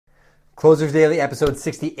Closers Daily, episode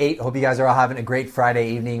 68. Hope you guys are all having a great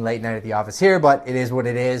Friday evening, late night at the office here, but it is what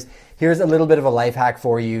it is. Here's a little bit of a life hack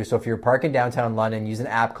for you. So if you're parking downtown London, use an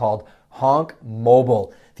app called Honk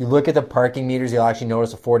Mobile. If you look at the parking meters, you'll actually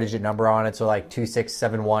notice a 4-digit number on it. So like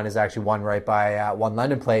 2671 is actually one right by One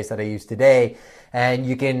London Place that I used today. And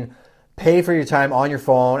you can pay for your time on your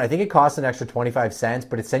phone. I think it costs an extra 25 cents,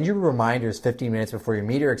 but it sends you reminders 15 minutes before your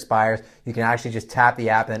meter expires. You can actually just tap the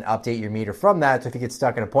app and then update your meter from that. So if you get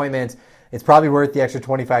stuck in appointments, it's probably worth the extra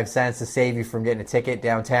 25 cents to save you from getting a ticket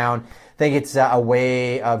downtown. I think it's a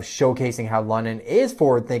way of showcasing how London is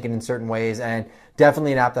forward thinking in certain ways, and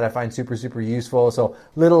definitely an app that I find super, super useful. So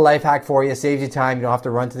little life hack for you, saves you time. You don't have to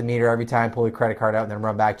run to the meter every time, pull your credit card out and then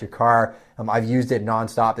run back to your car. I've used it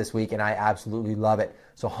nonstop this week and I absolutely love it.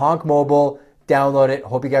 So Honk Mobile, download it.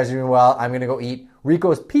 Hope you guys are doing well. I'm going to go eat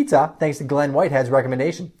Rico's Pizza thanks to Glenn Whitehead's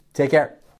recommendation. Take care.